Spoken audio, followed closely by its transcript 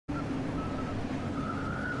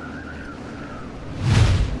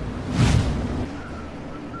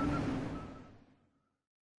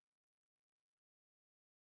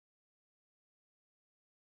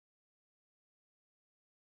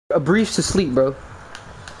A brief to sleep, bro.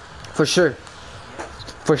 For sure.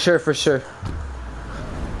 For sure, for sure.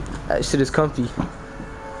 That shit is comfy.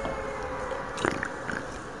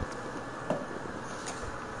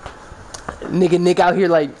 Nigga, Nick out here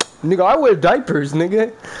like, nigga, I wear diapers,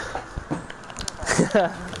 nigga.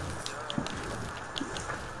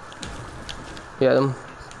 Yeah, them.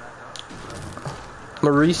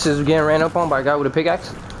 Maurice is getting ran up on by a guy with a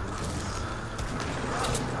pickaxe.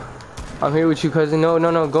 I'm here with you, cousin. No,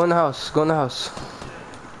 no, no. Go in the house. Go in the house.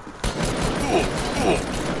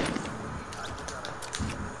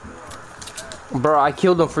 Bro, I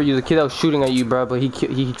killed him for you. The kid that was shooting at you, bro. But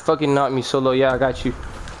he fucking knocked me so low. Yeah, I got you.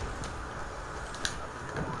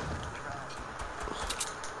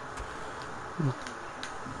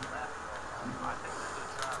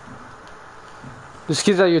 This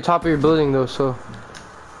kid's at your top of your building though, so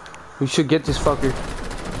we should get this fucker.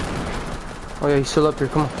 Oh yeah, he's still up here.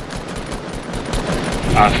 Come on.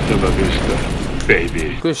 Hasta la vista,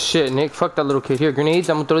 baby. Good shit, Nick. Fuck that little kid. Here, grenades.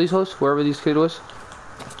 I'm gonna throw these hoes wherever this kid was.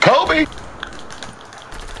 Kobe.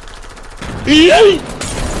 Yay!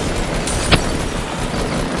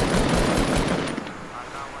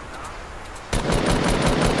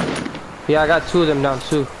 Yeah, I got two of them down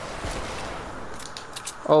too.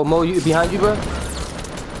 Oh, Mo, you behind you, bro?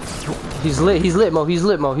 He's lit, Mo, he's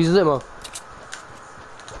lit, Mo, he's lit, Mo.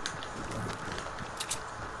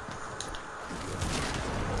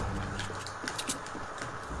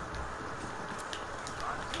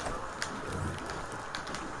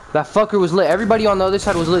 That fucker was lit. Everybody on the other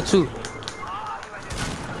side was lit too.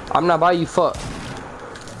 I'm not by you, fuck.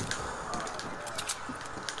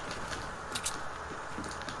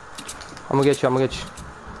 I'm gonna get you, I'm gonna get you.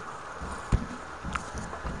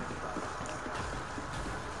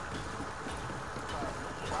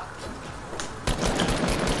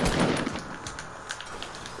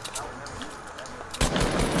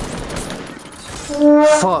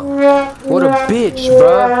 Fuck. What a bitch,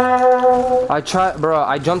 bro. I tried, bro.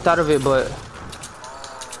 I jumped out of it, but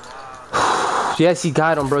yes, he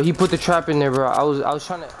got him, bro. He put the trap in there, bro. I was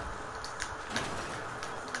trying to.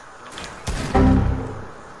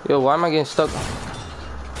 Yo, why am I getting stuck?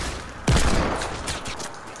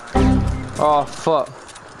 Oh, fuck.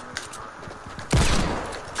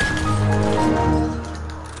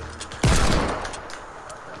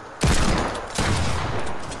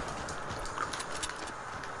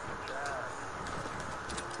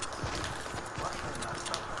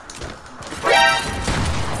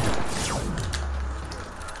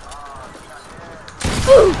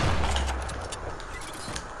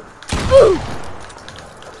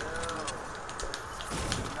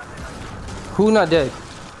 Who not dead?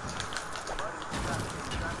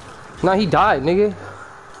 Nah, he died, nigga.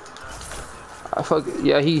 I fuck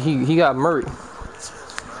yeah, he got murdered.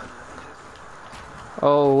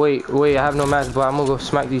 Oh wait, I have no match, but I'm gonna go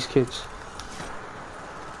smack these kids.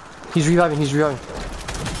 He's reviving, he's reviving.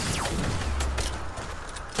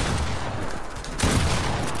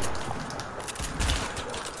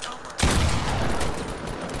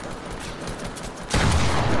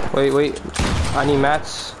 Wait, I need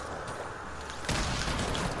mats.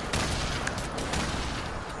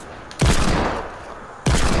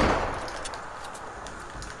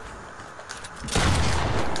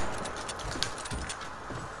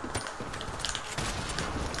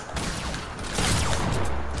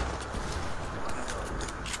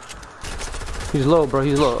 He's low, bro.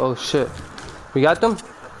 He's low. Oh, shit. We got them?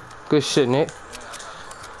 Good shit, Nick.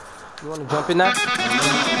 You want to jump in that?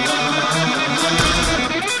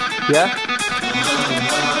 Yeah?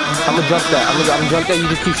 I'm going to jump that. I'm going to jump that. You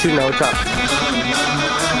just keep shooting that. Watch out.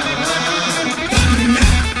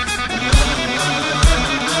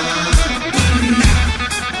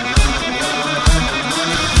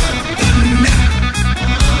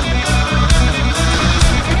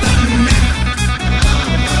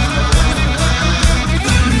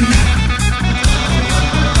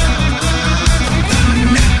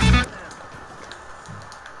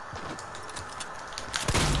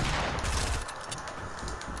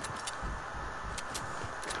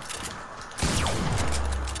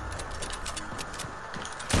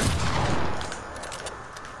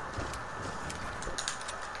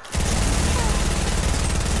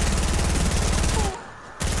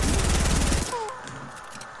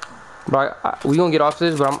 Bro, we gonna get off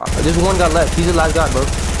this, but there's one guy left. He's the last guy, bro.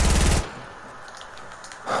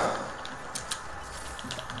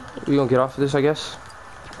 We gonna get off this, I guess.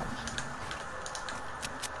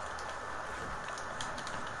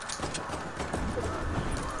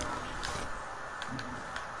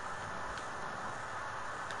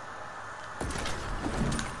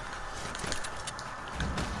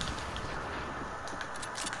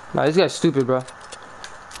 Nah, this guy's stupid, bro.